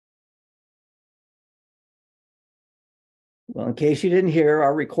Well, in case you didn't hear,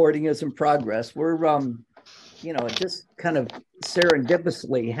 our recording is in progress. It just kind of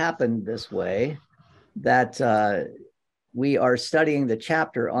serendipitously happened this way that we are studying the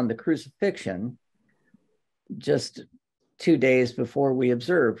chapter on the crucifixion just 2 days before we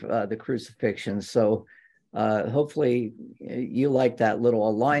observe the crucifixion. So hopefully you like that little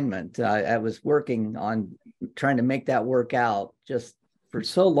alignment. I was working on trying to make that work out just for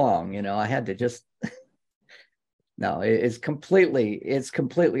so long. I had to just no, it's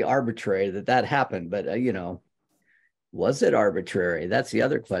completely arbitrary that happened. But was it arbitrary? That's the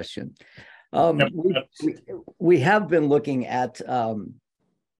other question. Um, Yep. we, we we have been looking at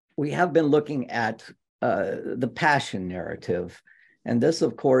the passion narrative, and this,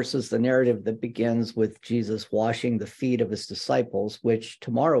 of course, is the narrative that begins with Jesus washing the feet of his disciples, which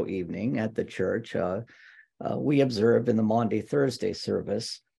tomorrow evening at the church we observe in the Maundy Thursday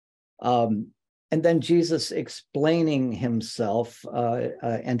service. Um, and then Jesus explaining himself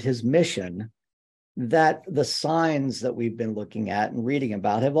and his mission that the signs that we've been looking at and reading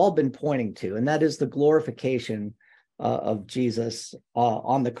about have all been pointing to, and that is the glorification of Jesus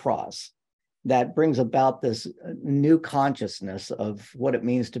on the cross that brings about this new consciousness of what it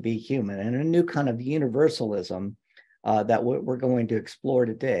means to be human and a new kind of universalism that we're going to explore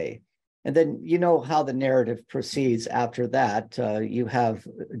today. And then you know how the narrative proceeds after that. You have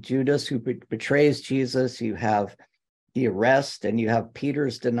Judas who betrays Jesus, you have the arrest, and you have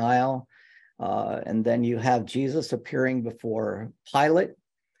Peter's denial. And then you have Jesus appearing before Pilate,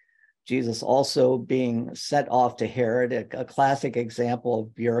 Jesus also being sent off to Herod, a classic example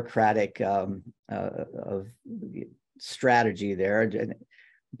of bureaucratic of strategy there. And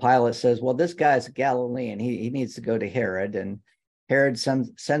Pilate says, well, this guy's a Galilean. He needs to go to Herod. And Herod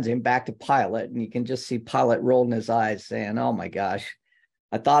sends him back to Pilate. And you can just see Pilate rolling his eyes saying, oh my gosh,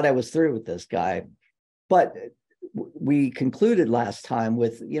 I thought I was through with this guy. But we concluded last time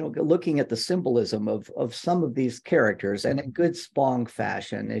with looking at the symbolism of some of these characters, and in good Spong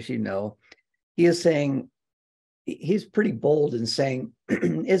fashion, as you know, he is saying, he's pretty bold in saying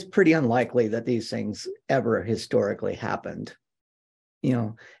it's pretty unlikely that these things ever historically happened,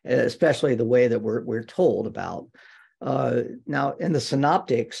 especially the way that we're told about. Now in the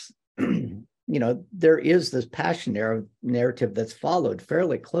synoptics, there is this passion narrative that's followed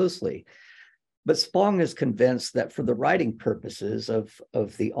fairly closely. But Spong is convinced that for the writing purposes of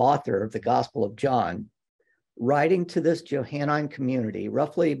the author of the Gospel of John, writing to this Johannine community,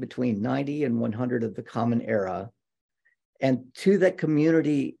 roughly between 90 and 100 of the Common Era, and to that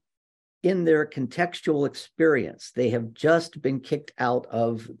community in their contextual experience, they have just been kicked out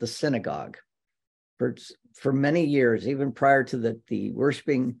of the synagogue for many years, even prior to the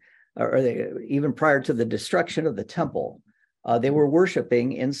worshiping, even prior to the destruction of the temple. They were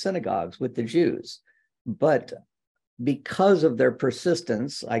worshiping in synagogues with the Jews, but because of their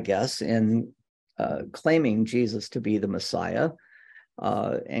persistence, I guess, in claiming Jesus to be the Messiah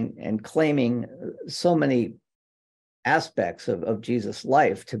and claiming so many aspects of Jesus'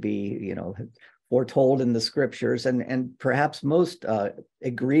 life to be, foretold in the scriptures, and perhaps most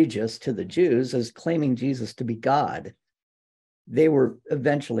egregious to the Jews as claiming Jesus to be God, they were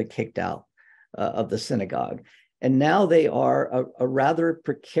eventually kicked out of the synagogue. And now they are a rather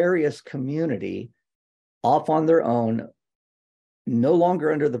precarious community off on their own, no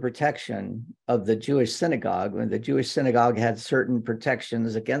longer under the protection of the Jewish synagogue. When the Jewish synagogue had certain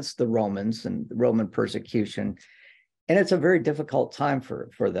protections against the Romans and the Roman persecution. And it's a very difficult time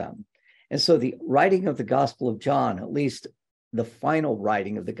for them. And so the writing of the Gospel of John, at least the final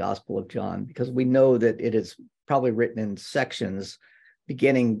writing of the Gospel of John, because we know that it is probably written in sections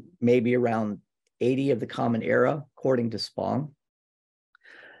beginning maybe around 80 of the Common Era, according to Spong.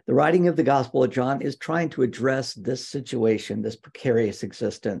 The writing of the Gospel of John is trying to address this situation, this precarious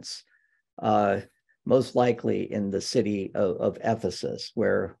existence, most likely in the city of Ephesus,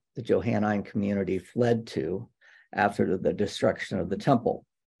 where the Johannine community fled to after the destruction of the temple.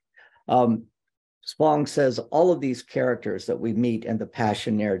 Spong says all of these characters that we meet in the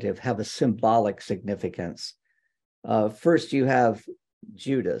Passion narrative have a symbolic significance. First, you have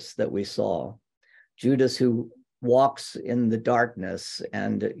Judas that we saw. Judas, who walks in the darkness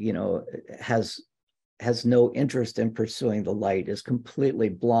and has no interest in pursuing the light, is completely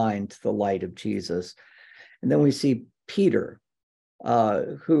blind to the light of Jesus. And then we see Peter,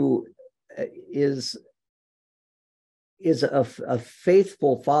 who is a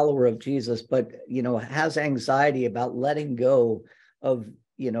faithful follower of Jesus, but has anxiety about letting go of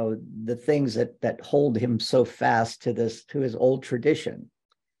the things that hold him so fast to his old tradition.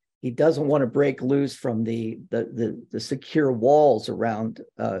 He doesn't want to break loose from the secure walls around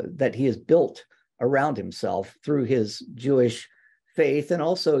that he has built around himself through his Jewish faith and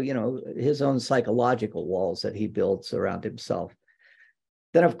also, his own psychological walls that he builds around himself.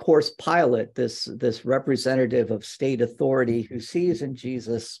 Then, of course, Pilate, this representative of state authority who sees in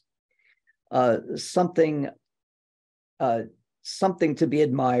Jesus something to be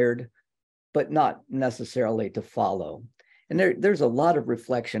admired, but not necessarily to follow. And there's a lot of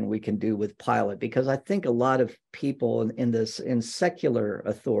reflection we can do with Pilate, because I think a lot of people in secular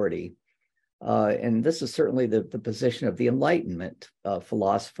authority, and this is certainly the position of the Enlightenment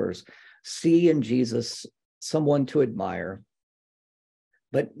philosophers, see in Jesus someone to admire,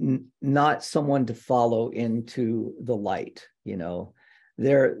 but not someone to follow into the light.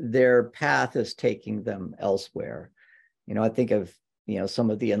 Their path is taking them elsewhere. I think of some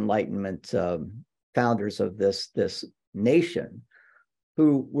of the Enlightenment founders of this nation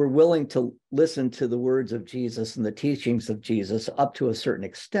who were willing to listen to the words of Jesus and the teachings of Jesus up to a certain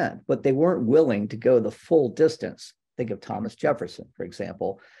extent, but they weren't willing to go the full distance. Think of Thomas Jefferson, for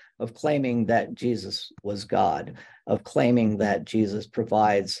example, of claiming that Jesus was God, of claiming that Jesus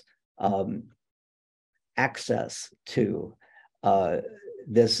provides access to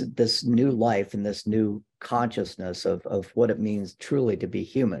this new life and this new consciousness of what it means truly to be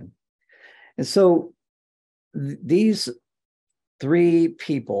human. And so these three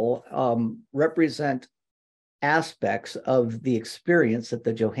people represent aspects of the experience that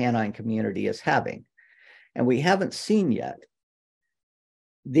the Johannine community is having. And we haven't seen yet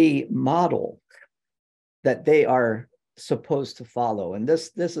the model that they are supposed to follow. And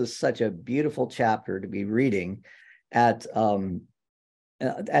this is such a beautiful chapter to be reading at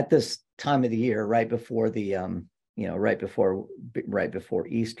this time of the year, right before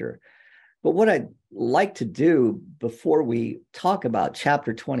Easter. But what I'd like to do before we talk about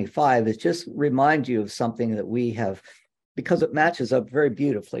chapter 25 is just remind you of something that we have, because it matches up very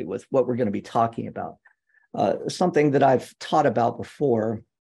beautifully with what we're going to be talking about. Something that I've taught about before.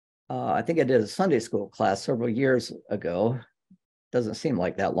 I think I did a Sunday school class several years ago. Doesn't seem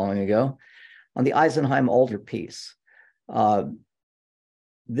like that long ago, on the Eisenheim altarpiece.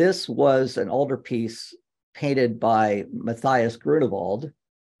 This was an altarpiece painted by Matthias Grunewald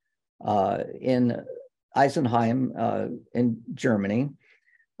in Eisenheim in Germany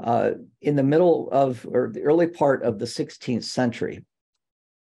in the middle of, or the early part of the 16th century.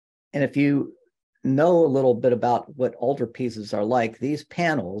 And if you know a little bit about what altarpieces are like, these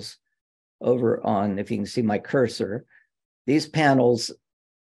panels over on, if you can see my cursor, these panels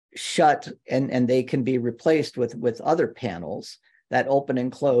shut and they can be replaced with other panels that open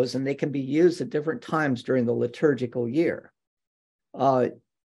and close, and they can be used at different times during the liturgical year.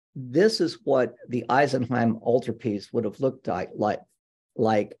 This is what the Eisenheim altarpiece would have looked like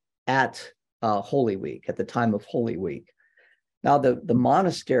at Holy Week, at the time of Holy Week. Now, the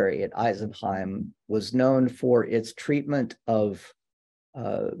monastery at Eisenheim was known for its treatment of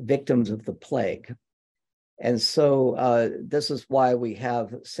victims of the plague. And so this is why we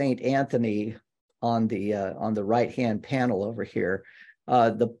have Saint Anthony on the right-hand panel over here.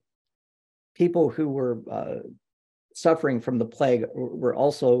 The people who were suffering from the plague were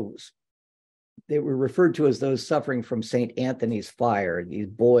also, they were referred to as those suffering from Saint Anthony's fire, these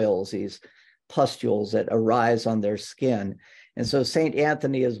boils, these pustules that arise on their skin. And so Saint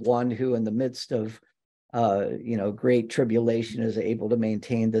Anthony is one who, in the midst of great tribulation, is able to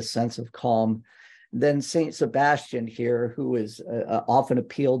maintain this sense of calm. Then Saint Sebastian here, who is often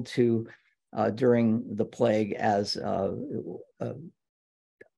appealed to during the plague as a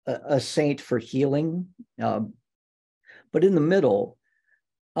saint for healing. But in the middle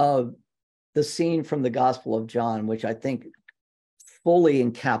of the scene from the Gospel of John, which I think fully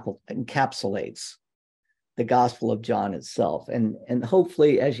encapsulates the Gospel of John itself. And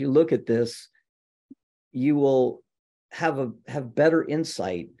hopefully, as you look at this, you will have better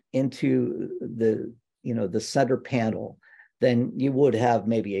insight into the center panel than you would have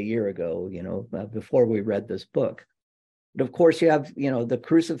maybe a year ago, before we read this book. But of course, you have, the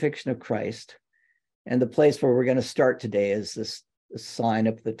crucifixion of Christ. And the place where we're going to start today is this sign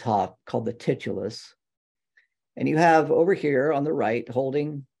up at the top called the titulus. And you have over here on the right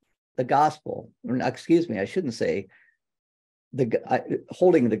holding the gospel. Excuse me, I shouldn't say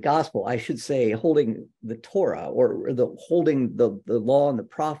holding the gospel. I should say holding the Torah, or holding the law and the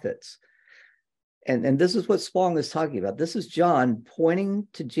prophets. And this is what Spong is talking about. This is John pointing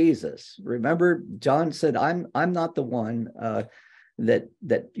to Jesus. Remember, John said, I'm not the one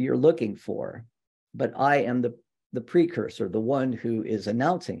that you're looking for, but I am the precursor, the one who is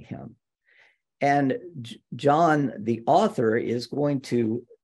announcing him. And John, the author, is going to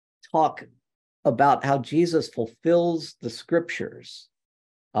talk about how Jesus fulfills the scriptures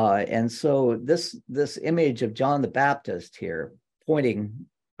And so this image of John the Baptist here pointing,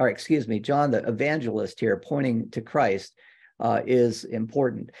 or excuse me, John the Evangelist here pointing to Christ is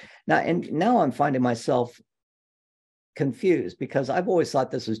important. Now I'm finding myself confused because I've always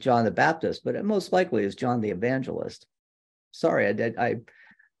thought this was John the Baptist, but it most likely is John the Evangelist. Sorry,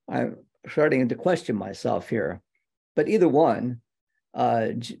 I'm starting to question myself here. But either one,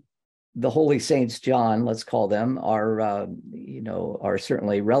 the holy saints John, let's call them, are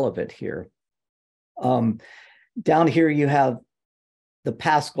certainly relevant here. Down here you have the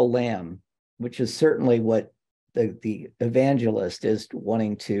Paschal Lamb, which is certainly what the evangelist is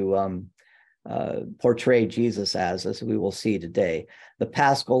wanting to portray Jesus as we will see today. The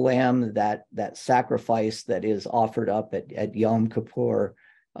Paschal Lamb, that sacrifice that is offered up at Yom Kippur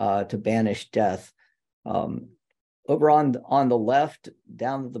to banish death. Over on the left,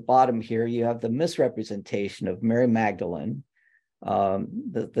 down at the bottom here, you have the misrepresentation of Mary Magdalene.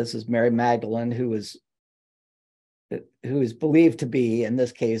 This is Mary Magdalene, who is believed to be, in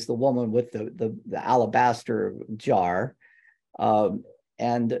this case, the woman with the alabaster jar.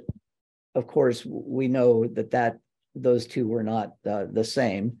 And of course, we know that those two were not the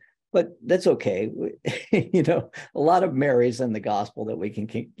same, but that's okay. A lot of Marys in the gospel that we can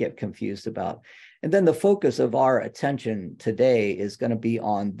get confused about. And then the focus of our attention today is going to be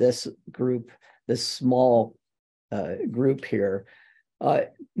on this group, this small group here.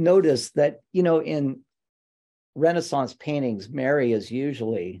 Notice that, in Renaissance paintings, Mary is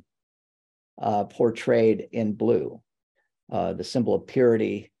usually portrayed in blue, the symbol of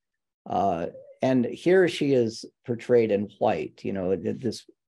purity. And here she is portrayed in white, this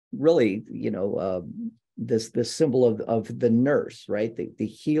really, this symbol of the nurse, right? The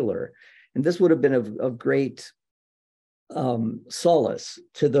healer. And this would have been of great solace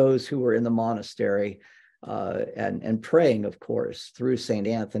to those who were in the monastery and praying, of course, through St.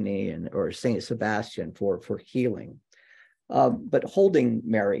 Anthony or St. Sebastian for healing. But holding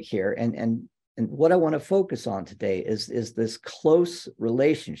Mary here, and what I want to focus on today is this close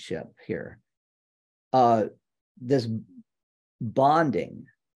relationship here, this bonding,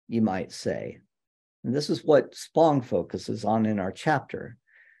 you might say. And this is what Spong focuses on in our chapter,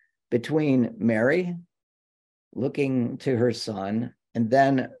 between Mary looking to her son, and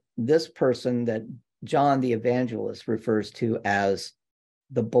then this person that John the Evangelist refers to as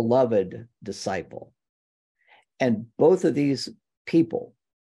the beloved disciple. And both of these people,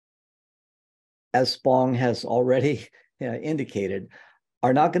 as Spong has already indicated,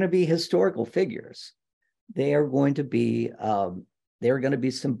 are not going to be historical figures. They are going to be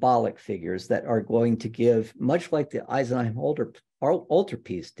symbolic figures that are going to give, much like the Eisenheim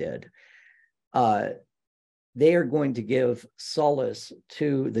altarpiece did, they are going to give solace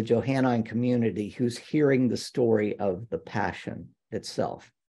to the Johannine community who's hearing the story of the Passion itself.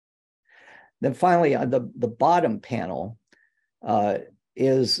 Then finally, on the bottom panel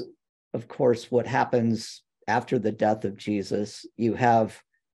is, of course, what happens after the death of Jesus. You have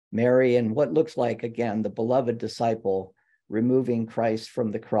Mary and what looks like, again, the beloved disciple removing Christ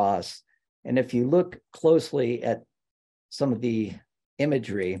from the cross. And if you look closely at some of the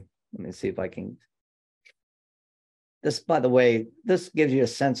imagery, let me see if I can. This, by the way, this gives you a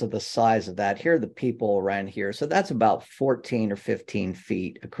sense of the size of that. Here are the people around here. So that's about 14 or 15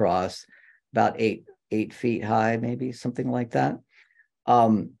 feet across, about eight feet high, maybe something like that.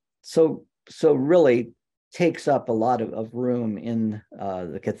 So really takes up a lot of room in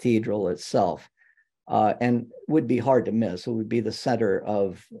the cathedral itself, and would be hard to miss. It would be the center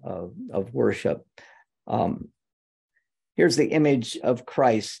of worship. Here's the image of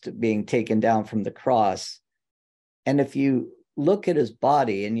Christ being taken down from the cross. And if you look at his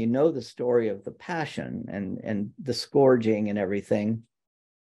body and you know the story of the Passion and the scourging and everything,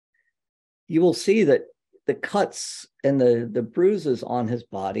 you will see that the cuts and the bruises on his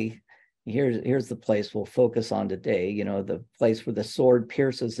body, here's the place we'll focus on today, the place where the sword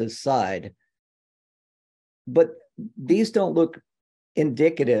pierces his side. But these don't look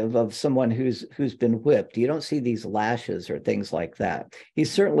indicative of someone who's been whipped. You don't see these lashes or things like that.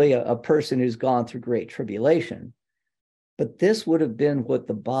 He's certainly a person who's gone through great tribulation. But this would have been what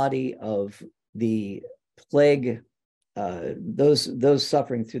the body of the plague, those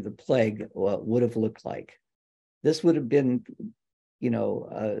suffering through the plague, would have looked like. This would have been,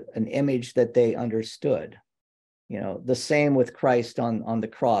 an image that they understood. The same with Christ on the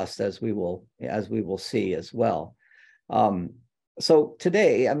cross, as we will see as well. So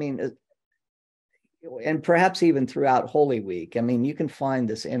today, and perhaps even throughout Holy Week, you can find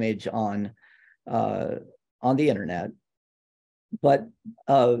this image on the internet. But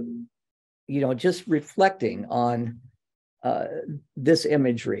just reflecting on uh, this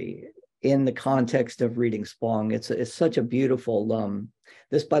imagery in the context of reading Spong. It's such a beautiful.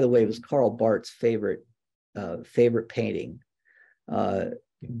 This, by the way, was Karl Barth's favorite painting.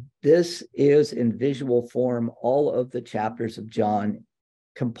 This is in visual form all of the chapters of John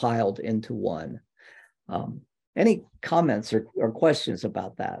compiled into one. Any comments or questions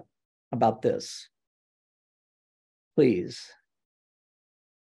about that, about this? Please.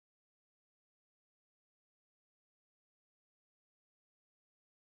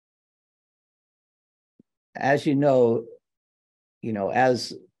 As you know,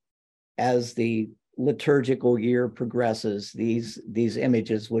 as the liturgical year progresses, these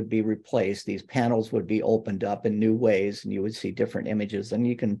images would be replaced. These panels would be opened up in new ways, and you would see different images. And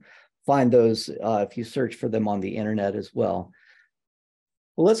you can find those if you search for them on the internet as well.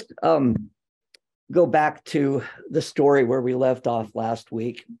 Well, let's go back to the story where we left off last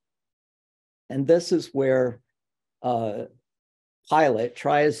week. And this is where Pilate,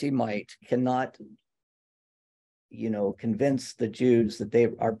 try as he might, cannot convince the Jews that they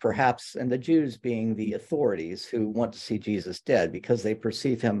are perhaps, and the Jews being the authorities who want to see Jesus dead because they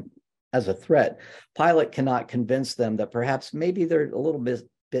perceive him as a threat. Pilate cannot convince them that perhaps maybe they're a little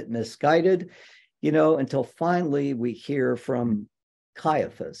bit misguided, until finally we hear from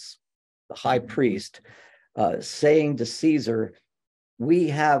Caiaphas, the high priest, saying to Caesar, we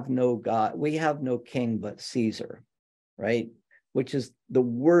have no God, we have no king but Caesar, right? Which is the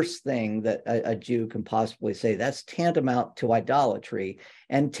worst thing that a Jew can possibly say. That's tantamount to idolatry,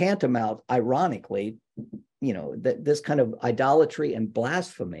 and tantamount, ironically, that this kind of idolatry and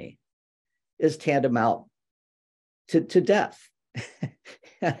blasphemy is tantamount to death.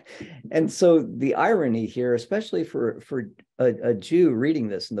 And so the irony here, especially for a Jew reading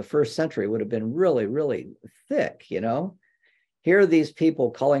this in the first century, would have been really, really thick, Here are these people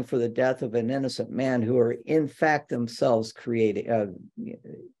calling for the death of an innocent man who are in fact themselves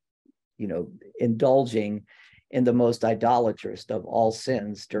indulging in the most idolatrous of all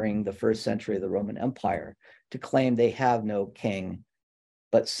sins during the first century of the Roman Empire, to claim they have no king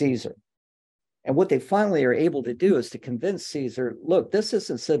but Caesar. And what they finally are able to do is to convince Caesar, look, this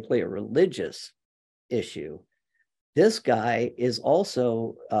isn't simply a religious issue. This guy is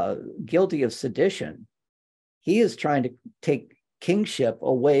also guilty of sedition. He is trying to take kingship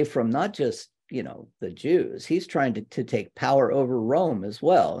away from not just, the Jews. He's trying to take power over Rome as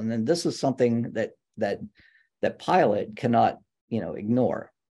well. And then this is something that Pilate cannot,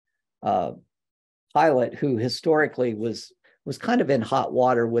 ignore. Pilate, who historically was kind of in hot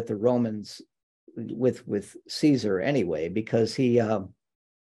water with the Romans, with Caesar anyway, because first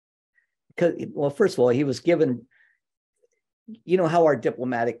of all, he was given, how our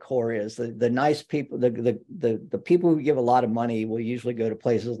diplomatic corps is. The nice people, the people who give a lot of money will usually go to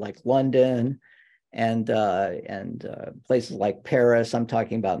places like London and places like Paris. I'm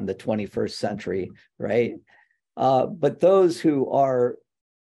talking about in the 21st century, right? But those who are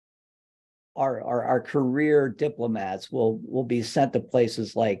career diplomats will be sent to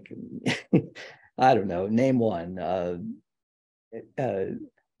places like I don't know, name one,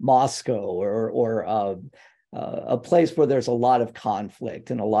 Moscow or a place where there's a lot of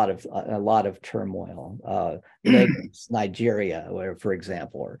conflict and a lot of turmoil, Lagos, Nigeria, for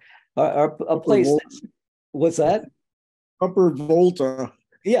example, or a place that's, what's that? Upper Volta.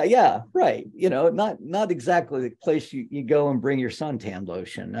 Yeah, right. Not exactly the place you go and bring your suntan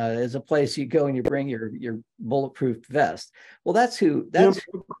lotion. It's a place you go and you bring your bulletproof vest. Well, that's who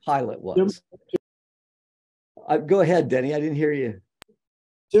Pilate was. Go ahead, Denny. I didn't hear you.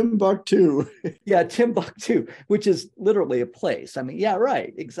 Timbuktu. Yeah, Timbuktu, which is literally a place. I mean, yeah,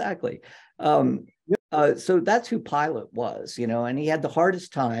 right, exactly. So that's who Pilate was, and he had the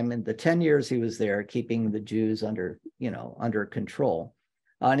hardest time in the 10 years he was there keeping the Jews under control.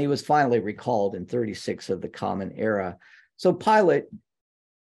 And he was finally recalled in 36 of the Common Era. So Pilate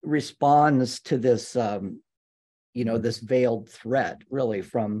responds to this, this veiled threat, really,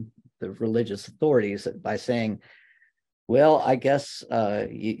 from the religious authorities by saying, well, I guess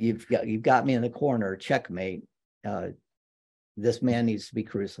you've got me in the corner, checkmate. This man needs to be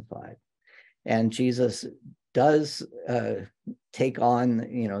crucified. And Jesus does take on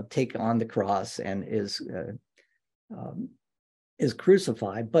the cross and is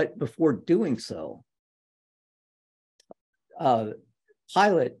crucified. But before doing so,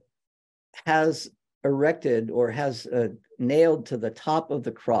 Pilate has erected or has nailed to the top of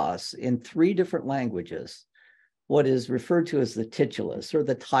the cross in 3 different languages what is referred to as the titulus, or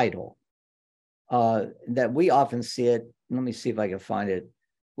the title, that we often see it. Let me see if I can find it.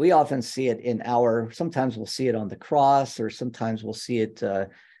 We often see it sometimes we'll see it on the cross, or sometimes we'll see it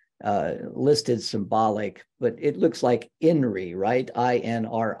listed symbolic, but it looks like INRI, right?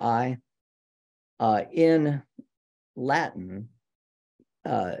 INRI. In Latin,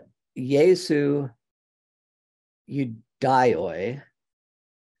 Jesu Judaioi,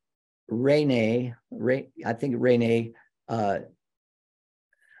 Rene, I think Rene,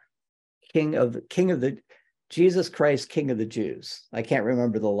 King of the Jesus Christ, King of the Jews. I can't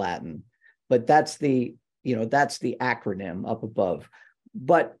remember the Latin, but that's the acronym up above.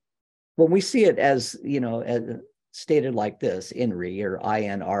 But when we see it as stated like this, INRI or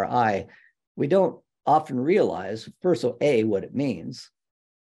INRI, we don't often realize, first of all, A, what it means,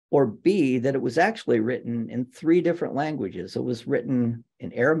 or B, that it was actually written in 3 different languages. It was written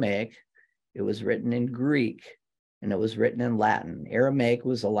in Aramaic, it was written in Greek, and it was written in Latin. Aramaic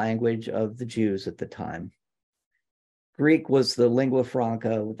was the language of the Jews at the time. Greek was the lingua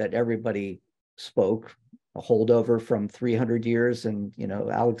franca that everybody spoke, a holdover from 300 years and,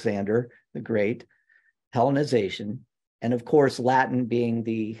 Alexander the Great, Hellenization, and of course, Latin being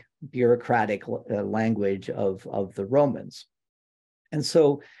the bureaucratic language of the Romans. And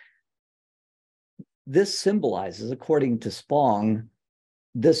so this symbolizes, according to Spong,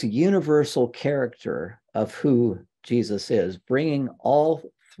 this universal character of who Jesus is, bringing all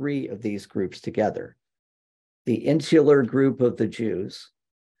 3 of these groups together. The insular group of the Jews,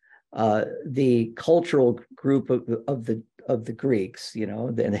 the cultural group of the Greeks,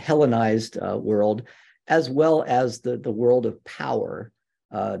 the Hellenized world, as well as the world of power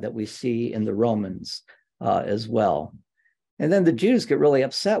that we see in the Romans as well. And then the Jews get really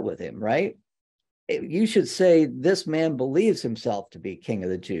upset with him, right? You should say, this man believes himself to be king of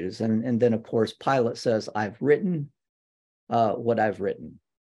the Jews. And then, of course, Pilate says, I've written what I've written.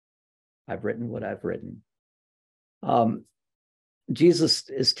 I've written what I've written. Jesus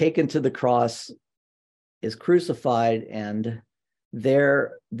is taken to the cross, is crucified, and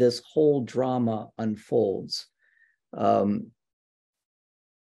there this whole drama unfolds.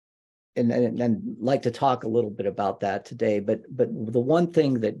 And I'd like to talk a little bit about that today, but the one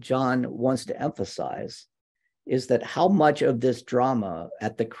thing that John wants to emphasize is that how much of this drama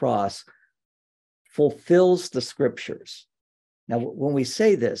at the cross fulfills the scriptures. Now, when we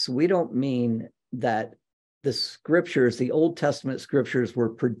say this, we don't mean that the scriptures, the Old Testament scriptures, were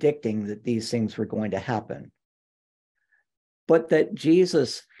predicting that these things were going to happen, but that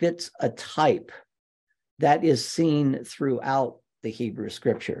Jesus fits a type that is seen throughout the Hebrew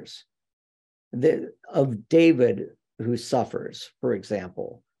scriptures. Of David who suffers, for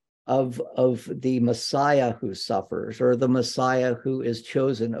example, of the Messiah who suffers, or the Messiah who is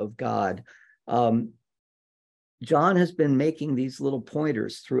chosen of God. John has been making these little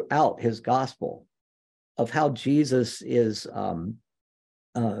pointers throughout his gospel of how Jesus is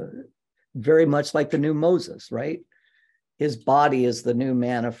very much like the new Moses, right? His body is the new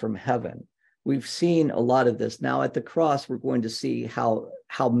manna from heaven. We've seen a lot of this. Now at the cross, we're going to see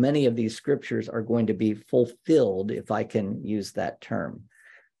how many of these scriptures are going to be fulfilled, if I can use that term,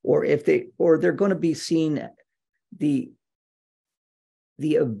 or they're going to be seen. The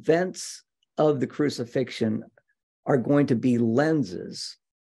events of the crucifixion are going to be lenses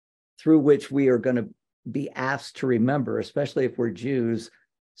through which we are going to be asked to remember, especially if we're Jews,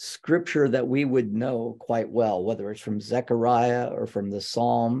 scripture that we would know quite well, whether it's from Zechariah or from the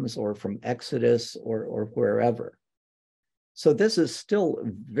Psalms or from Exodus or wherever. So this is still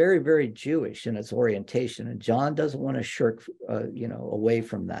very, very Jewish in its orientation, and John doesn't want to shirk, away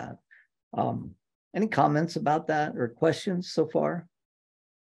from that. Any comments about that or questions so far?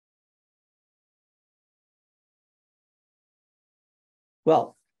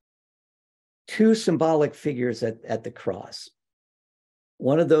 Well, 2 symbolic figures at the cross.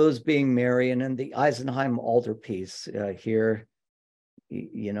 One of those being Mary, and in the Eisenheim altarpiece here,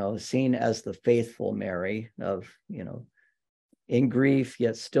 seen as the faithful Mary of, in grief,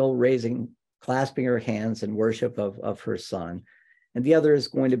 yet still clasping her hands in worship of her son. And the other is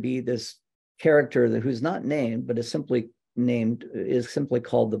going to be this character who's not named, but is simply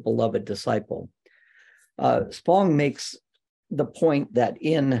called the beloved disciple. Spong makes the point that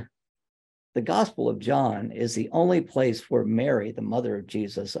in the Gospel of John is the only place where Mary, the mother of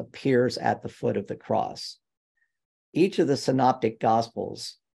Jesus, appears at the foot of the cross. Each of the synoptic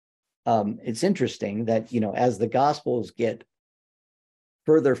Gospels, it's interesting that, as the Gospels get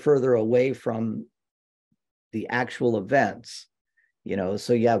further away from the actual events,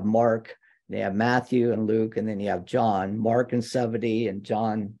 so you have Mark, you have Matthew and Luke, and then you have John, Mark in 70 and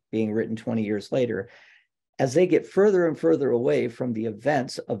John being written 20 years later. As they get further and further away from the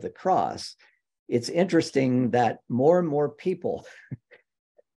events of the cross, it's interesting that more and more people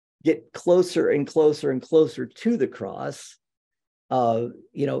get closer and closer and closer to the cross,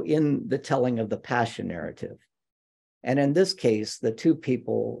 in the telling of the passion narrative. And in this case, the two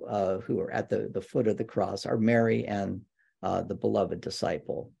people who are at the foot of the cross are Mary and the beloved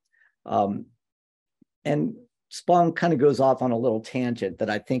disciple. And Spong kind of goes off on a little tangent that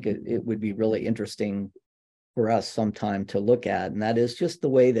I think it would be really interesting for us sometime to look at. And that is just the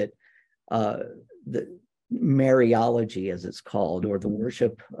way that the Mariology, as it's called, or the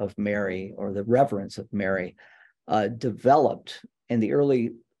worship of Mary, or the reverence of Mary, developed in the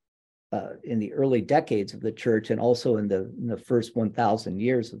early decades of the church, and also in the first 1,000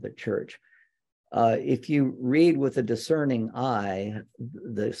 years of the church. If you read with a discerning eye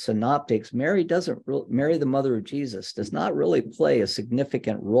the synoptics, Mary, the mother of Jesus, does not really play a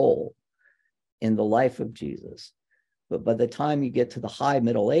significant role in the life of Jesus. But by the time you get to the high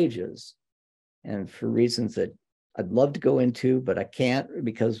Middle Ages, and for reasons that I'd love to go into, but I can't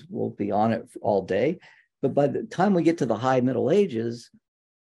because we'll be on it all day. But by the time we get to the high Middle Ages,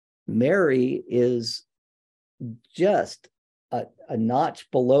 Mary is just a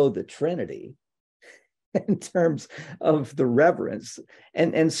notch below the Trinity in terms of the reverence,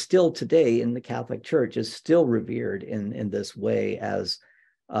 and still today in the Catholic Church is still revered in this way as,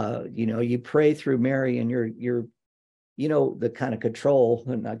 you pray through Mary, and you're the kind of control,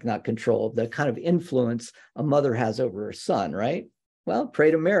 not control, the kind of influence a mother has over her son, right? Well, pray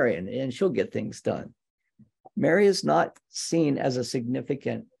to Mary and she'll get things done. Mary is not seen as a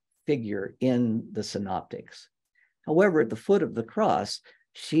significant figure in the synoptics. However, at the foot of the cross,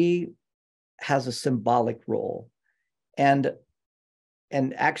 she has a symbolic role. And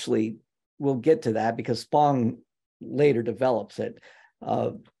actually, we'll get to that because Spong later develops it.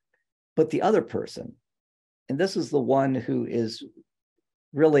 But the other person, and this is the one who is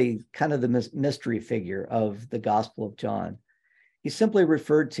really kind of the mystery figure of the Gospel of John, he's simply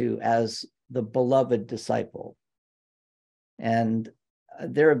referred to as the beloved disciple. And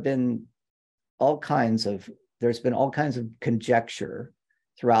there's been all kinds of conjecture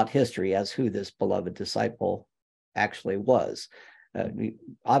throughout history as who this beloved disciple actually was.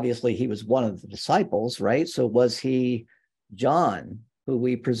 Obviously, he was one of the disciples, right? So was he John, who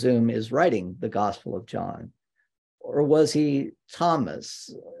we presume is writing the Gospel of John? Or was he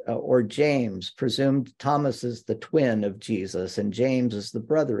Thomas or James? Presumed Thomas is the twin of Jesus and James is the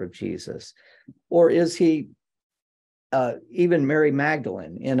brother of Jesus. Or is he even Mary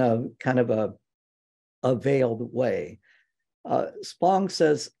Magdalene in a kind of a veiled way? Spong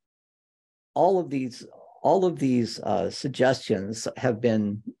says all of these suggestions have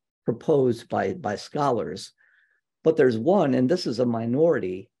been proposed by scholars, but there's one, and this is a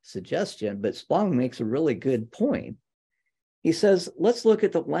minority suggestion, but Spong makes a really good point. He says, let's look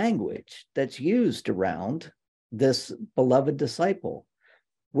at the language that's used around this beloved disciple.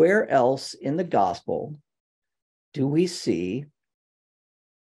 Where else in the gospel do we see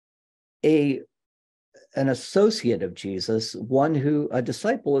an associate of Jesus, a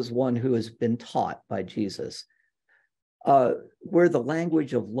disciple is one who has been taught by Jesus, where the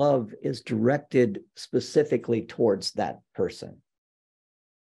language of love is directed specifically towards that person,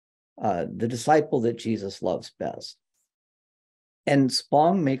 the disciple that Jesus loves best. And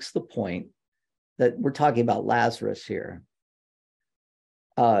Spong makes the point that we're talking about Lazarus here.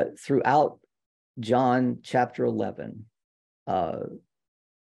 Throughout John chapter 11,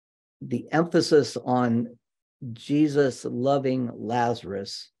 the emphasis on Jesus loving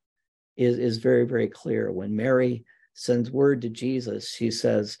Lazarus is very, very clear. When Mary sends word to Jesus, she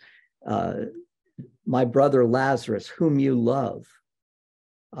says, my brother Lazarus, whom you love,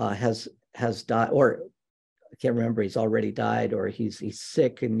 has died, or I can't remember, he's already died, or he's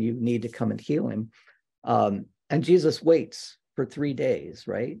sick and you need to come and heal him. And Jesus waits for 3 days,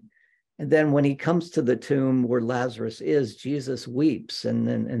 right? And then when he comes to the tomb where Lazarus is, Jesus weeps, and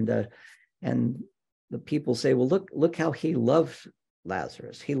the people say, well, look how he loved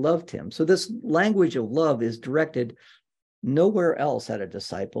Lazarus. He loved him. So this language of love is directed nowhere else at a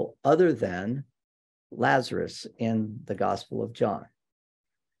disciple other than Lazarus in the Gospel of John.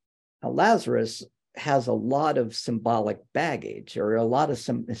 Now, Lazarus has a lot of symbolic baggage, or a lot of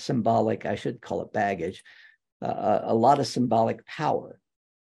symbolic, I should call it baggage, a lot of symbolic power.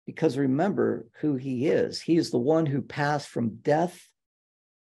 Because remember who he is. He's the one who passed from death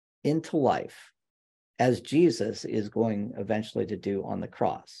into life, as Jesus is going eventually to do on the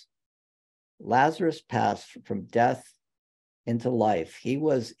cross. Lazarus passed from death into life. He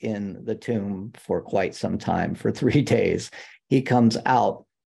was in the tomb for quite some time, for 3 days. He comes out.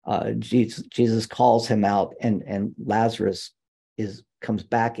 Jesus calls him out, and Lazarus comes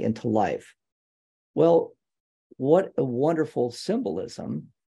back into life. Well, what a wonderful symbolism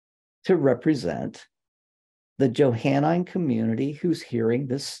to represent the Johannine community who's hearing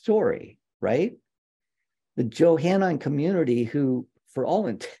this story, right? The Johannine community who, for all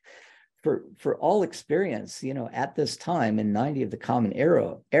experience, at this time in 90 of the Common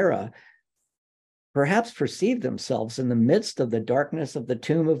Era, perhaps perceived themselves in the midst of the darkness of the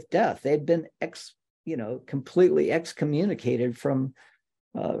tomb of death. They'd been completely excommunicated from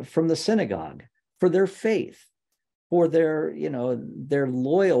the synagogue for their faith, for their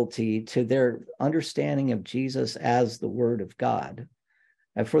loyalty to their understanding of Jesus as the Word of God,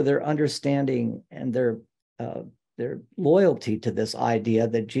 and for their understanding and their loyalty to this idea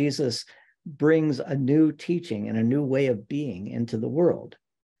that Jesus brings a new teaching and a new way of being into the world.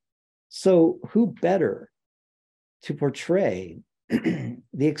 So who better to portray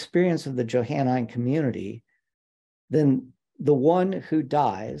the experience of the Johannine community than the one who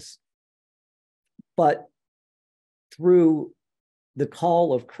dies, but through the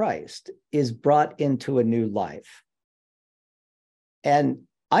call of Christ is brought into a new life? And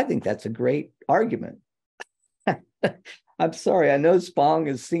I think that's a great argument. I'm sorry, I know Spong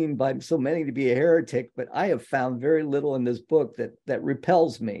is seen by so many to be a heretic, but I have found very little in this book that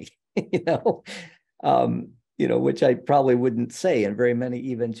repels me, which I probably wouldn't say in very many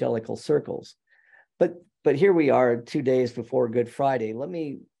evangelical circles. But here we are 2 days before Good Friday. Let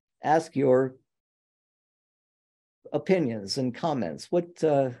me ask your opinions and comments. What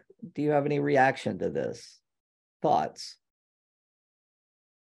do you have any reaction to this? Thoughts?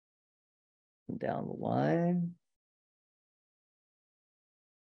 Down the line.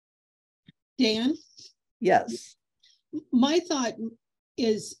 Dan? Yes. My thought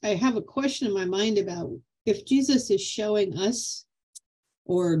is, I have a question in my mind about if Jesus is showing us,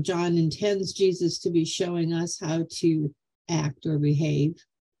 or John intends Jesus to be showing us how to act or behave.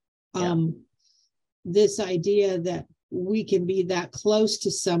 This idea that we can be that close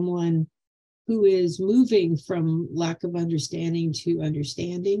to someone who is moving from lack of understanding to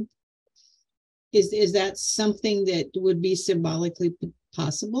understanding. Is that something that would be symbolically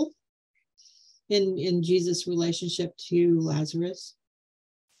possible in Jesus' relationship to Lazarus?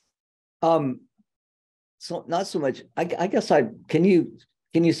 So not so much. I guess can you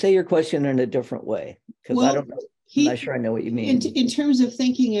say your question in a different way? Because I don't know. I'm not sure I know what you mean. In terms of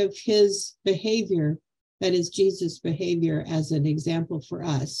thinking of his behavior, that is Jesus' behavior as an example for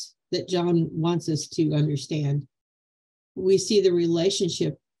us that John wants us to understand, we see the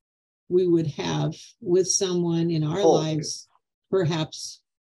relationship we would have with someone in our lives, perhaps,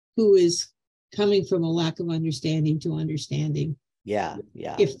 who is coming from a lack of understanding to understanding. Yeah.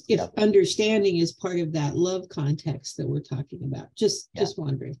 If understanding is part of that love context that we're talking about, just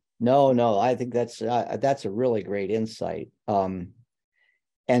wondering. No, I think that's a really great insight. And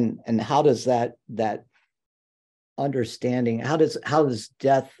how does that understanding, how does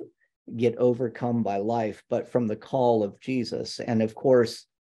death get overcome by life, but from the call of Jesus? And of course,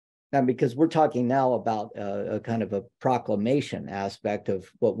 now because we're talking now about a kind of a proclamation aspect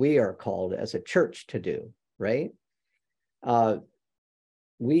of what we are called as a church to do, right?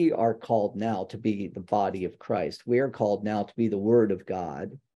 We are called now to be the body of Christ. We are called now to be the Word of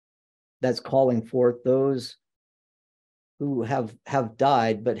God that's calling forth those who have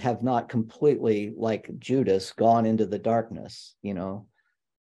died, but have not completely, like Judas, gone into the darkness,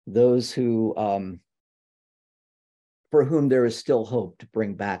 those who, for whom there is still hope to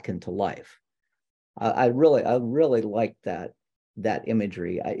bring back into life. I really like that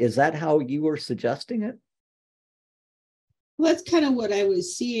imagery. Is that how you were suggesting it? Well, that's kind of what I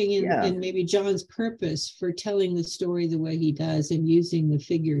was seeing in maybe John's purpose for telling the story the way he does and using the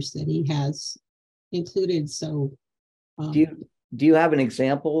figures that he has included. So, do you have an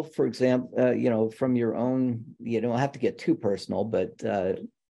example? For example, from your own. You don't have to get too personal, but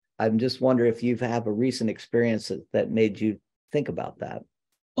I'm just wondering if you have a recent experience that made you think about that.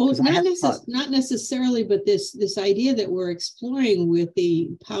 Oh, not necessarily, but this idea that we're exploring with the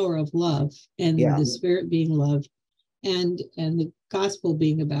power of love and the Spirit being love. And the gospel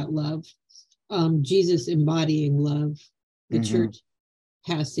being about love, Jesus embodying love, the church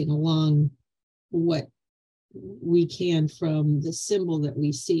passing along what we can from the symbol that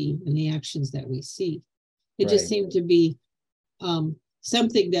we see and the actions that we see. It just seemed to be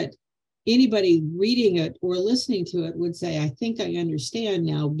something that anybody reading it or listening to it would say, I think I understand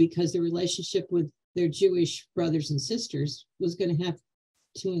now, because the relationship with their Jewish brothers and sisters was going to have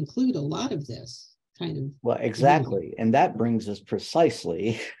to include a lot of this. Well, exactly. And that brings us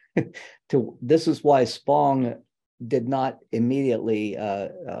precisely to, this is why Spong did not immediately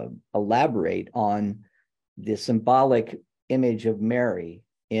elaborate on the symbolic image of Mary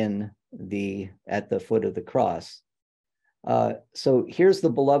at the foot of the cross. So here's the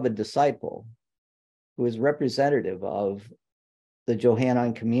beloved disciple. who is representative of the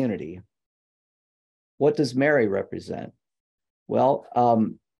Johannine community. What does Mary represent? Well,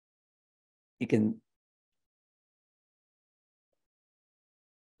 you can,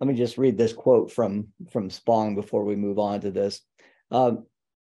 let me just read this quote from Spong before we move on to this.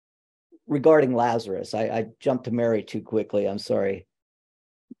 Regarding Lazarus, I jumped to Mary too quickly, I'm sorry.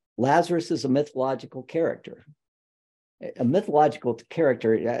 Lazarus is a mythological character. A mythological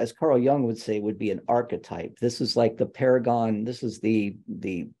character, as Carl Jung would say, would be an archetype. This is like the paragon. This is the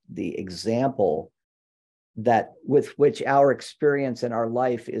example that with which our experience and our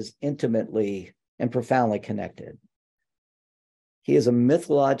life is intimately and profoundly connected. He is a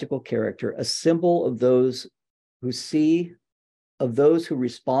mythological character, a symbol of those who see, of those who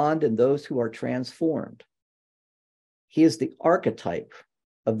respond, and those who are transformed. He is the archetype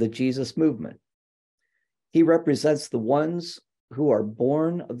of the Jesus movement. He represents the ones who are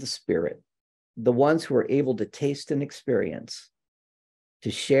born of the Spirit, the ones who are able to taste and experience,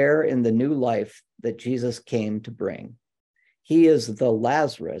 to share in the new life that Jesus came to bring. He is the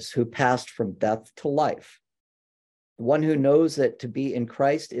Lazarus who passed from death to life, the one who knows that to be in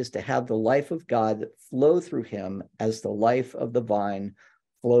Christ is to have the life of God flow through him as the life of the vine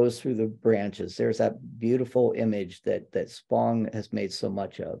flows through the branches. There's that beautiful image that Spong has made so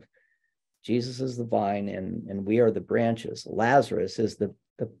much of. Jesus is the vine and we are the branches. Lazarus is the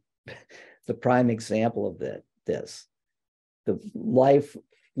prime example of this. The life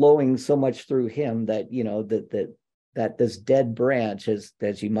flowing so much through him that, you know, that this dead branch, as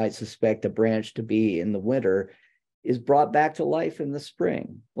you might suspect a branch to be in the winter, is brought back to life in the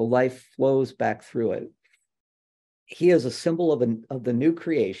spring. The life flows back through it. He is a symbol of the new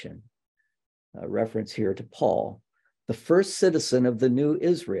creation, a reference here to Paul, the first citizen of the new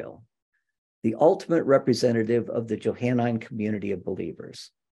Israel, the ultimate representative of the Johannine community of believers.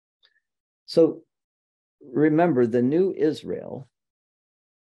 So remember, the new Israel,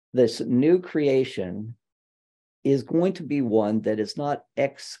 this new creation, is going to be one that is not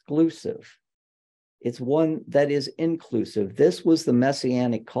exclusive. It's one that is inclusive. This was the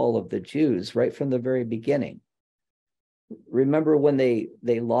messianic call of the Jews right from the very beginning. Remember when they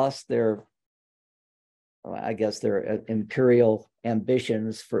lost their, I guess, their imperial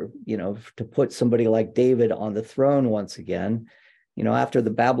ambitions for, you know, to put somebody like David on the throne once again, you know, after the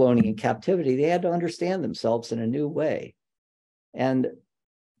Babylonian captivity, they had to understand themselves in a new way. And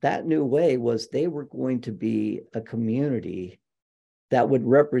that new way was they were going to be a community that would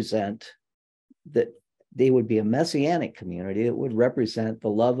represent, that they would be a messianic community that would represent the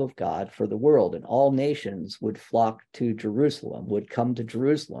love of God for the world, and all nations would flock to Jerusalem, would come to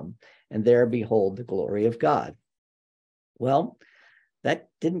Jerusalem, and there behold the glory of God. Well, that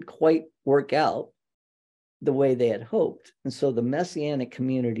didn't quite work out the way they had hoped. And so the messianic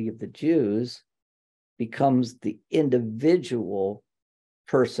community of the Jews becomes the individual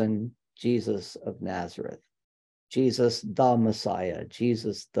person, Jesus of Nazareth, Jesus the Messiah,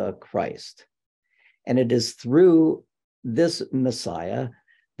 Jesus the Christ. And it is through this Messiah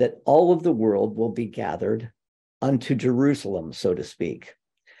that all of the world will be gathered unto Jerusalem, so to speak.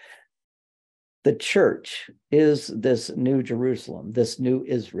 The church is this new Jerusalem, this new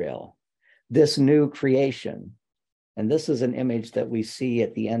Israel, this new creation. And this is an image that we see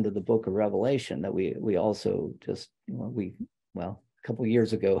at the end of the book of Revelation that we also just, a couple of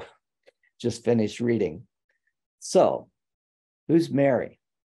years ago, just finished reading. So, who's Mary?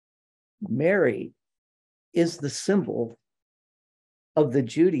 Mary is the symbol of the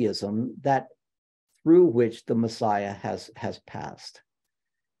Judaism that through which the Messiah has passed.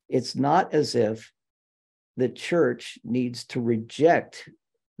 It's not as if the church needs to reject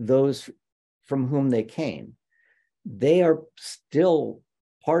those from whom they came. They are still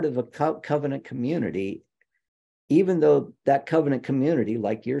part of a covenant community, even though that covenant community,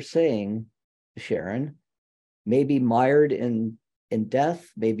 like you're saying, Sharon, may be mired in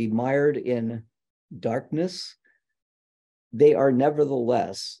death, may be mired in darkness. They are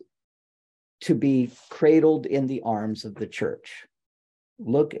nevertheless to be cradled in the arms of the church.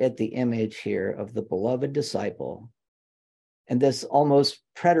 Look at the image here of the beloved disciple and this almost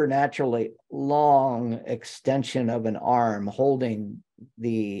preternaturally long extension of an arm holding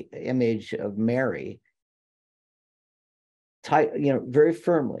the image of Mary, tight, very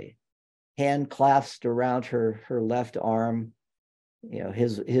firmly, hand clasped around her left arm,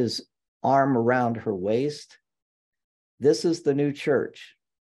 his arm around her waist. This is the new church.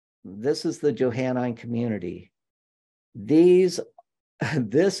 This is the Johannine community. This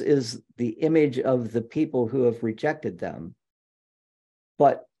is the image of the people who have rejected them.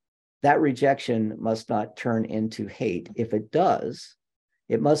 But that rejection must not turn into hate. If it does,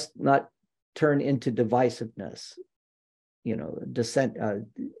 it must not turn into divisiveness, dissent,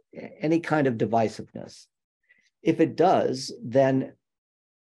 any kind of divisiveness. If it does, then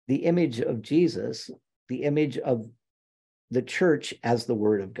the image of Jesus, the image of the church as the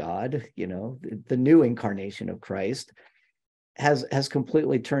Word of God, the new incarnation of Christ, has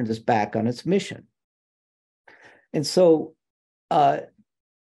completely turned its back on its mission. And so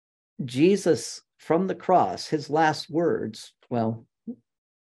Jesus from the cross, his last words, well,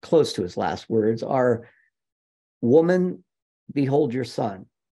 close to his last words, are, "Woman, behold your son.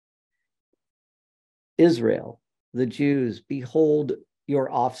 Israel, the Jews, behold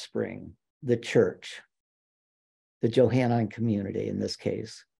your offspring," the church, the Johannine community in this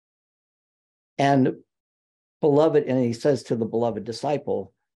case. And beloved, and he says to the beloved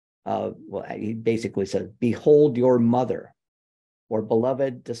disciple, he basically says, "Behold your mother," or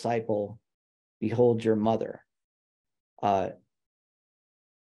 "Beloved disciple, behold your mother."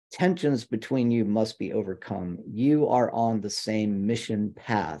 Tensions between you must be overcome. You are on the same mission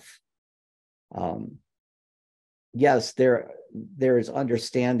path. Yes, there is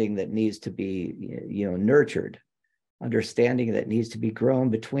understanding that needs to be, nurtured, understanding that needs to be grown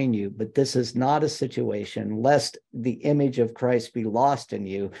between you, but this is not a situation, lest the image of Christ be lost in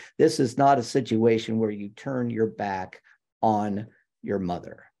you. This is not a situation where you turn your back on your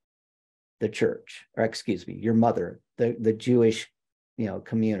mother, the church, or excuse me, your mother, the Jewish,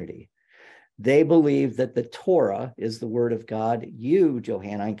 community. They believe that the Torah is the Word of God. You,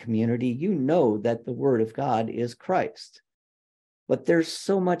 Johannine community, you know that the Word of God is Christ. But there's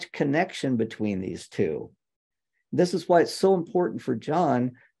so much connection between these two. This is why it's so important for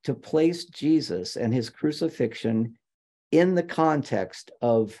John to place Jesus and his crucifixion in the context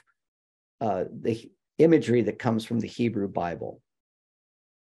of the imagery that comes from the Hebrew Bible.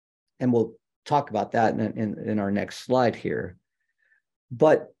 And we'll talk about that in our next slide here.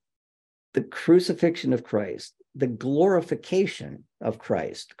 But the crucifixion of Christ, the glorification of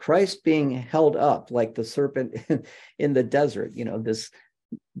Christ, Christ being held up like the serpent in the desert,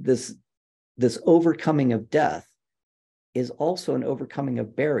 this overcoming of death is also an overcoming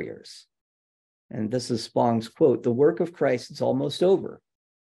of barriers. And this is Spong's quote: "The work of Christ is almost over."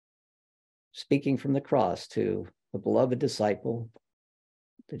 Speaking from the cross to the beloved disciple,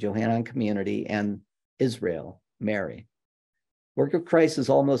 the Johannine community, and Israel, Mary. Work of Christ is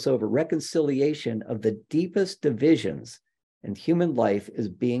almost over. Reconciliation of the deepest divisions in human life is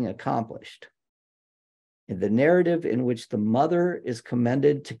being accomplished. In the narrative in which the mother is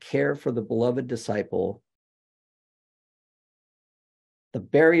commended to care for the beloved disciple, the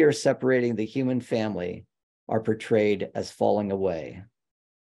barriers separating the human family are portrayed as falling away.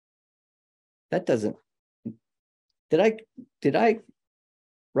 That doesn't, did I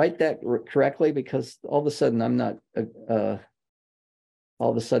write that correctly? Because all of a sudden I'm not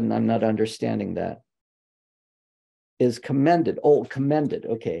understanding that. Is commended, commended,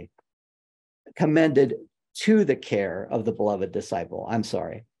 okay. Commended to the care of the beloved disciple. I'm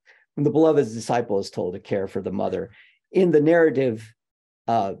sorry. When the beloved disciple is told to care for the mother. In the narrative,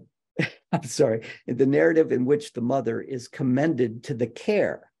 in the narrative in which the mother is commended to the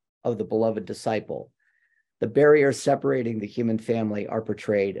care of the beloved disciple, the barriers separating the human family are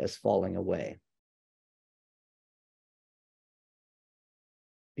portrayed as falling away.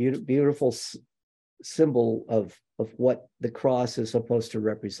 Beautiful symbol of what the cross is supposed to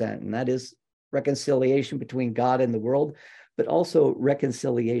represent, and that is reconciliation between God and the world, but also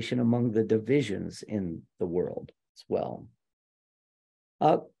reconciliation among the divisions in the world as well.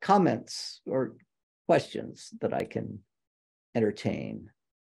 Comments or questions that I can entertain?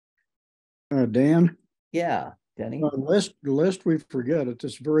 Dan? Yeah, Denny? Lest we forget at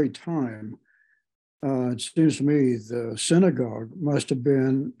this very time, it seems to me the synagogue must have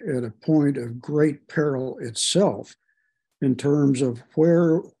been at a point of great peril itself in terms of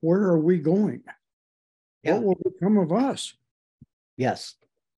where are we going? Yeah. What will become of us? Yes.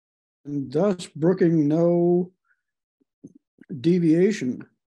 And thus brooking no deviation.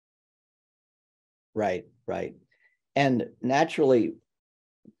 Right. And naturally,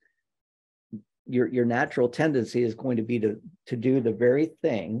 your natural tendency is going to be to do the very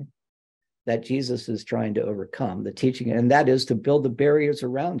thing that Jesus is trying to overcome, the teaching, and that is to build the barriers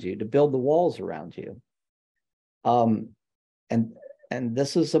around you, to build the walls around you. And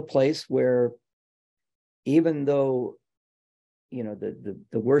this is a place where, even though the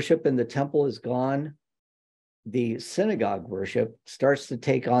worship in the temple is gone, the synagogue worship starts to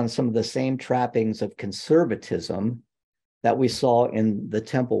take on some of the same trappings of conservatism that we saw in the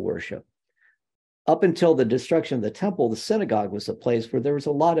temple worship. Up until the destruction of the temple, the synagogue was a place where there was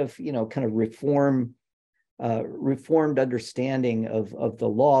a lot of, kind of reform reformed understanding of the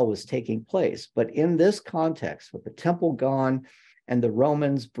law was taking place. But in this context, with the temple gone and the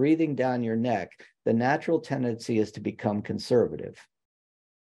Romans breathing down your neck, the natural tendency is to become conservative,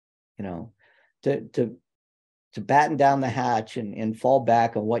 to batten down the hatch and fall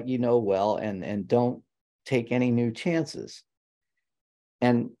back on what you know well, and don't take any new chances.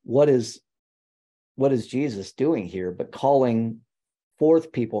 And what is Jesus doing here but calling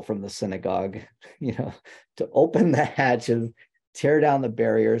forth people from the synagogue, to open the hatches, tear down the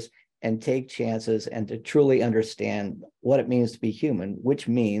barriers, and take chances, and to truly understand what it means to be human, which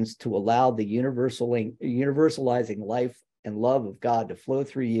means to allow the universalizing life and love of God to flow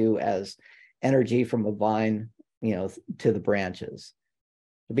through you as energy from a vine, to the branches,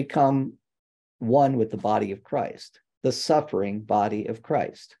 to become one with the body of Christ, the suffering body of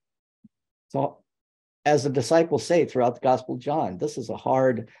Christ. So, as the disciples say throughout the Gospel of John, this is a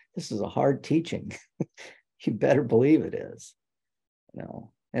hard teaching. You better believe it is,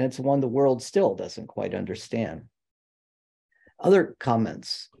 and it's one the world still doesn't quite understand. Other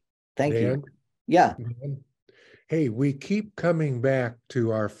comments? Thank you. Yeah. Dan? Hey, we keep coming back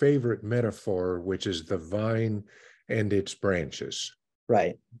to our favorite metaphor, which is the vine and its branches.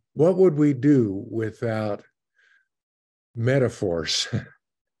 Right. What would we do without metaphors?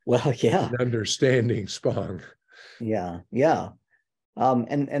 Well, yeah. Understanding, Spong. Yeah.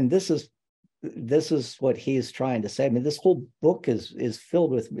 And this is what he's trying to say. I mean, this whole book is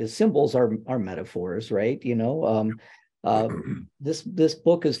filled with symbols are metaphors, right? This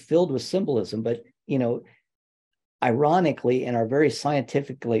book is filled with symbolism, but ironically, in our very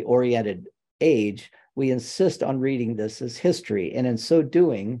scientifically oriented age, we insist on reading this as history, and in so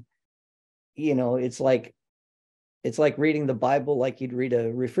doing, it's like reading the Bible like you'd read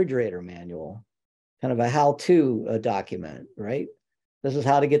a refrigerator manual, kind of a how-to document, right? This is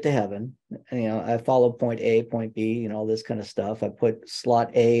how to get to heaven. And, I follow point A, point B, all this kind of stuff. I put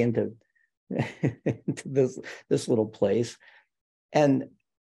slot A into this little place. And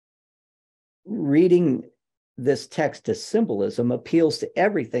reading this text as symbolism appeals to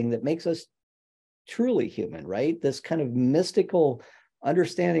everything that makes us truly human, right? This kind of mystical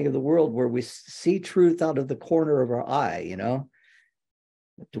understanding of the world where we see truth out of the corner of our eye,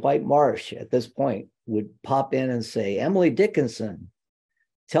 Dwight Marsh at this point would pop in and say, Emily Dickinson,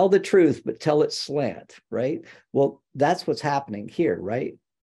 tell the truth, but tell it slant, right? Well, that's what's happening here, right?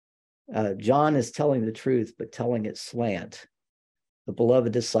 John is telling the truth, but telling it slant. The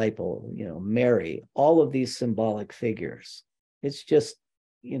beloved disciple, Mary, all of these symbolic figures. It's just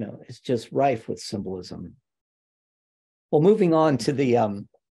rife with symbolism. Well, moving on to the,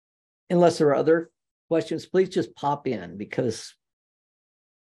 unless there are other questions, please just pop in, because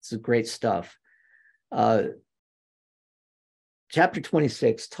this is great stuff. Chapter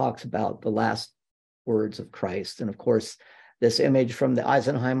 26 talks about the last words of Christ. And of course, this image from the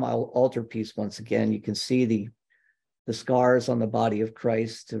Eisenheim altarpiece, once again, you can see the scars on the body of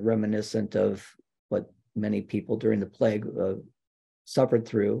Christ, reminiscent of what many people during the plague suffered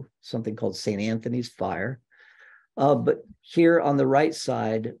through, something called St. Anthony's fire. But here on the right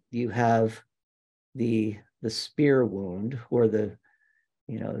side, you have the spear wound, or that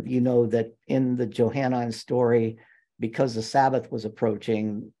in the Johannine story, because the Sabbath was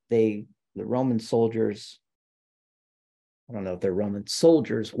approaching, the Roman soldiers, I don't know if they're Roman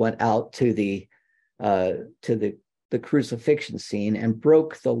soldiers, went out to the crucifixion scene and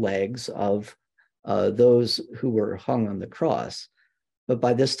broke the legs of those who were hung on the cross. But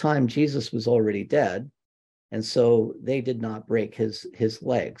by this time, Jesus was already dead, and so they did not break his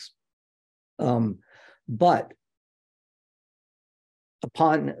legs. But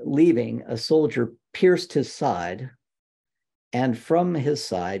upon leaving, a soldier pierced his side, and from his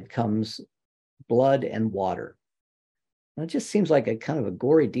side comes blood and water. It just seems like a kind of a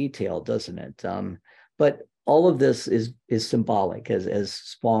gory detail, doesn't it? But all of this is symbolic, as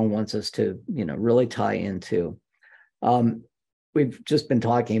Spong wants us to, really tie into. We've just been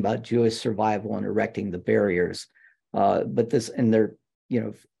talking about Jewish survival and erecting the barriers, but this and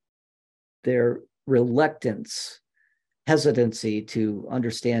their reluctance, hesitancy to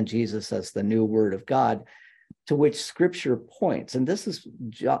understand Jesus as the new Word of God, to which Scripture points, and this is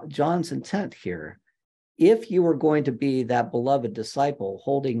John's intent here. If you were going to be that beloved disciple,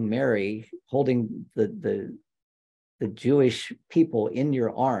 holding Mary, holding the Jewish people in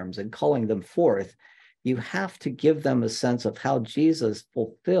your arms and calling them forth, you have to give them a sense of how Jesus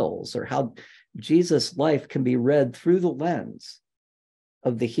fulfills, or how Jesus' life can be read through the lens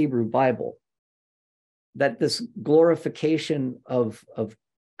of the Hebrew Bible. That this glorification of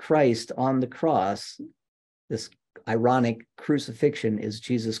Christ on the cross, this ironic crucifixion, is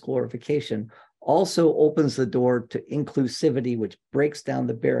Jesus' glorification also opens the door to inclusivity, which breaks down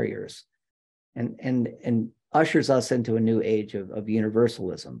the barriers and ushers us into a new age of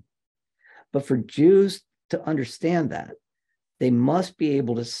universalism. But for Jews to understand that, they must be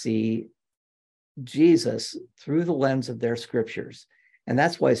able to see Jesus through the lens of their scriptures. And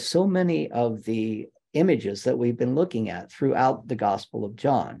that's why so many of the images that we've been looking at throughout the Gospel of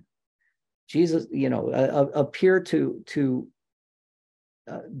John, Jesus, appear to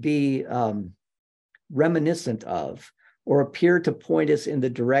be reminiscent of, or appear to point us in the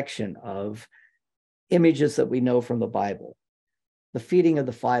direction of, images that we know from the Bible. The feeding of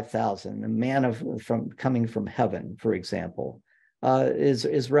the 5,000, the manna coming from heaven, for example,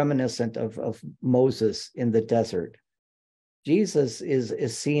 is reminiscent of Moses in the desert. Jesus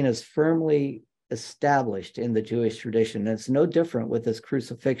is seen as firmly established in the Jewish tradition. And it's no different with his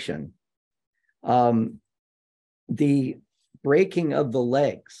crucifixion. The breaking of the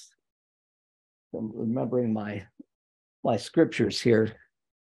legs, I'm remembering my scriptures here.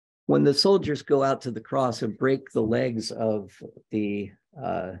 When the soldiers go out to the cross and break the legs of the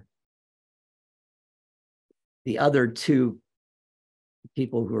other two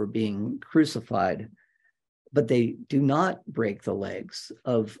people who are being crucified, but they do not break the legs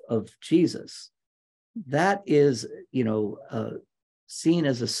of Jesus, that is, seen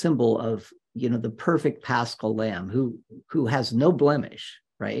as a symbol of, the perfect Paschal Lamb who has no blemish,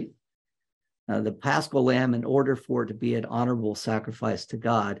 right? The Paschal Lamb, in order for it to be an honorable sacrifice to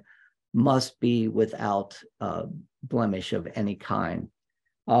God, must be without blemish of any kind.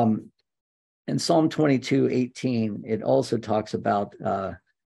 In Psalm 22:18, it also talks about,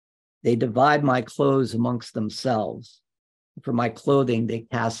 they divide my clothes amongst themselves. For my clothing, they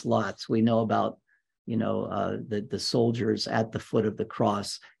cast lots. We know about, the soldiers at the foot of the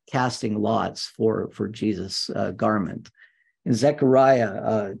cross casting lots for Jesus' garment. In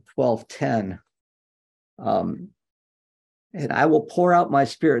Zechariah 12:10, and I will pour out my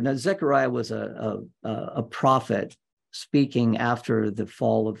spirit. Now, Zechariah was a prophet speaking after the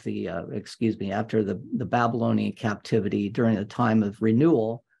fall of after the Babylonian captivity, during the time of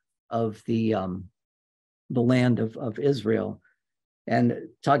renewal of the land of Israel, and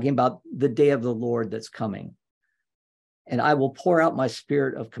talking about the day of the Lord that's coming. And I will pour out my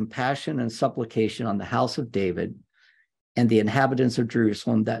spirit of compassion and supplication on the house of David and the inhabitants of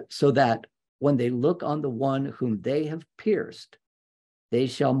Jerusalem, so that when they look on the one whom they have pierced, they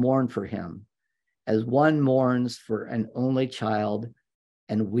shall mourn for him, as one mourns for an only child,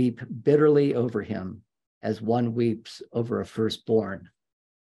 and weep bitterly over him, as one weeps over a firstborn.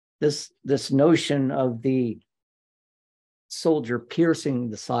 This notion of the soldier piercing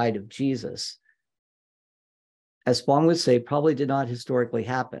the side of Jesus, as Spong would say, probably did not historically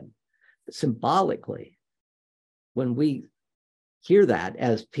happen. But symbolically, when we hear that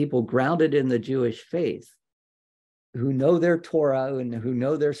as people grounded in the Jewish faith, who know their Torah and who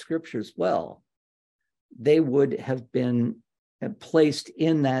know their scriptures well, they would have been placed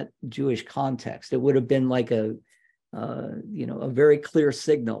in that Jewish context. It would have been like a very clear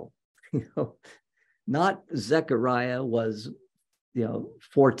signal. Not Zechariah was,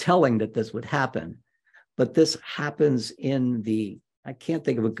 foretelling that this would happen, but this happens in the, I can't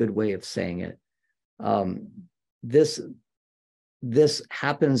think of a good way of saying it. This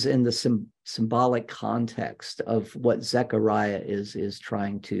happens in the symbolic context of what Zechariah is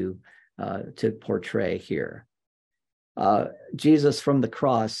trying to portray here. Jesus from the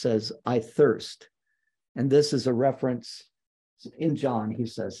cross says, "I thirst," and this is a reference in John. He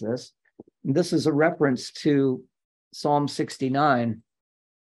says this. And this is a reference to Psalm 69,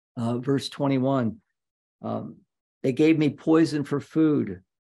 verse 21. They gave me poison for food,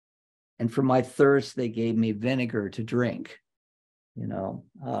 and for my thirst they gave me vinegar to drink.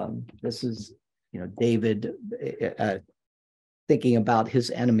 This is, David thinking about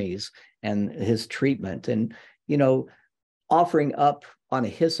his enemies and his treatment, and, offering up on a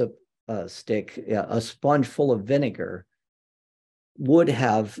hyssop stick a sponge full of vinegar would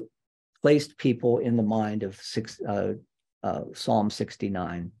have placed people in the mind of Psalm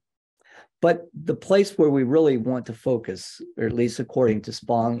 69. But the place where we really want to focus, or at least according to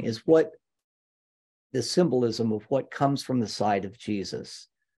Spong, is what the symbolism of what comes from the side of Jesus.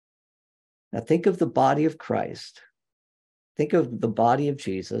 Now think of the body of Christ. Think of the body of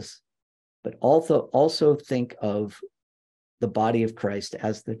Jesus, but also think of the body of Christ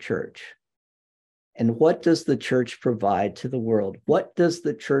as the church. And what does the church provide to the world? What does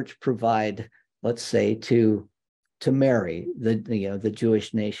the church provide, let's say, to Mary, the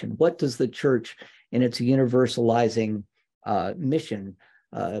Jewish nation? What does the church, in its universalizing mission,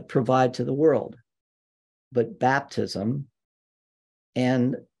 provide to the world? But baptism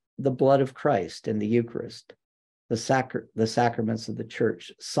and the blood of Christ in the Eucharist, the sacraments of the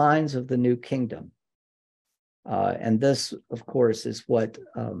church, signs of the new kingdom. And this, of course, is what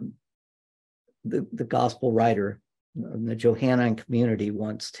the gospel writer in the Johannine community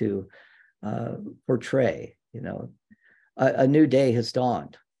wants to portray. You know, a new day has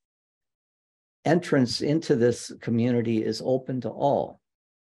dawned. Entrance into this community is open to all,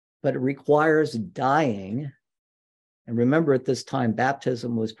 but it requires dying. And remember, at this time,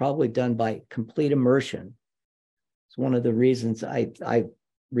 baptism was probably done by complete immersion. It's one of the reasons I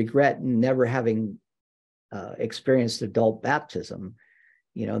regret never having experienced adult baptism,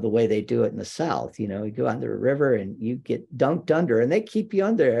 you know, the way they do it in the South. You know, you go under a river and you get dunked under, and they keep you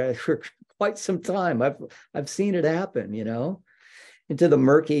under for quite some time. I've seen it happen, you know, into the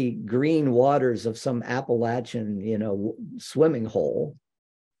murky green waters of some Appalachian, you know, swimming hole.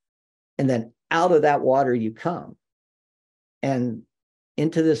 And then out of that water you come and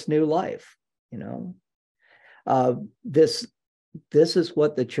into this new life, you know. This is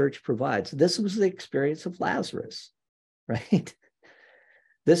what the church provides. This was the experience of Lazarus, right?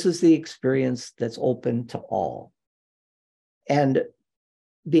 This is the experience that's open to all. And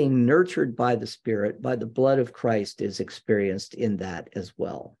being nurtured by the Spirit, by the blood of Christ, is experienced in that as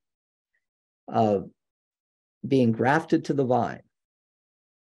well. Being grafted to the vine,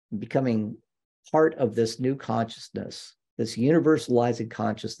 becoming part of this new consciousness, this universalizing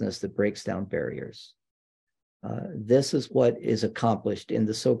consciousness that breaks down barriers. This is what is accomplished in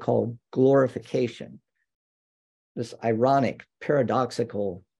the so-called glorification, this ironic,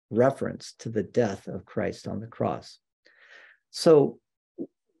 paradoxical reference to the death of Christ on the cross. So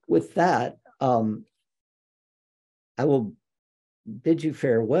with that, I will bid you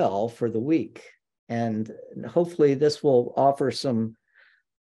farewell for the week. And hopefully this will offer some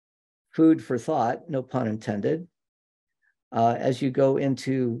food for thought, no pun intended, as you go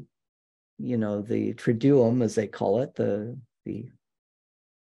into, you know, the Triduum, as they call it, the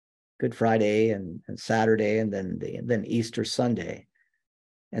Good Friday and Saturday, and then Easter Sunday.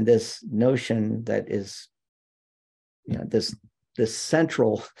 And this notion that is, you know, this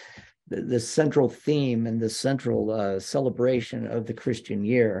central theme and the central celebration of the Christian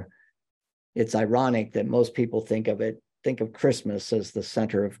year. It's ironic that most people think of Christmas as the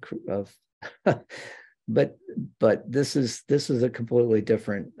center of but this is a completely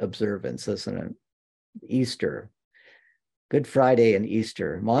different observance, isn't it? Easter, Good Friday and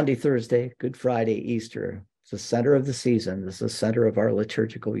Easter, Maundy Thursday, Good Friday, Easter. It's the center of the season. It's the center of our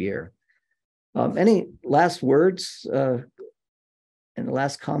liturgical year. Any last words and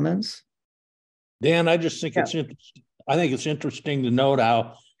last comments? Dan, I just think it's interesting. I think it's interesting to note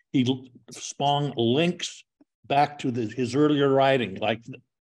how Spong links back to his earlier writing, like the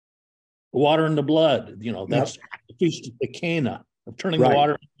water and the blood. You know, that's the feast of Cana, of turning the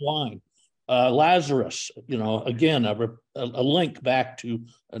water into wine. Lazarus, you know, again, a link back to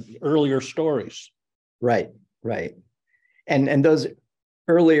earlier stories. Right. And those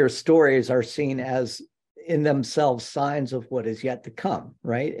earlier stories are seen as in themselves signs of what is yet to come,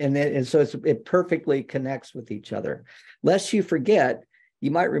 right? And so it perfectly connects with each other. Lest you forget,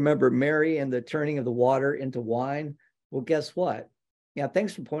 you might remember Mary and the turning of the water into wine. Well, guess what? Yeah,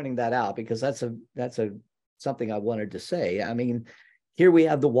 thanks for pointing that out, because that's something I wanted to say. I mean, here we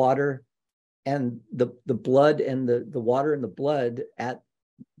have the water and the blood, and the water and the blood at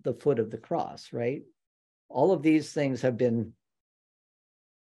the foot of the cross, right? All of these things have been,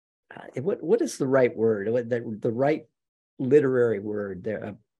 what is the right word? The right literary word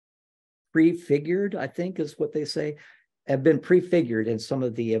there, prefigured, I think is what they say, have been prefigured in some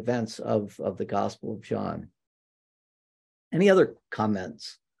of the events of the Gospel of John. Any other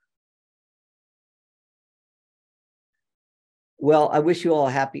comments? Well, I wish you all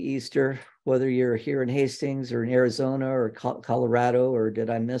a happy Easter, whether you're here in Hastings or in Arizona or Colorado, or did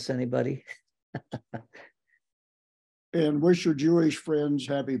I miss anybody? And wish your Jewish friends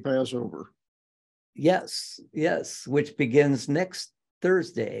happy Passover. Yes, which begins next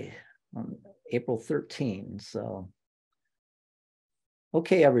Thursday on April 13. So,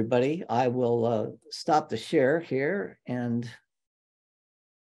 okay, everybody, I will stop the share here and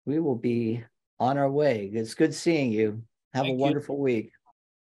we will be on our way. It's good seeing you. Have a wonderful week.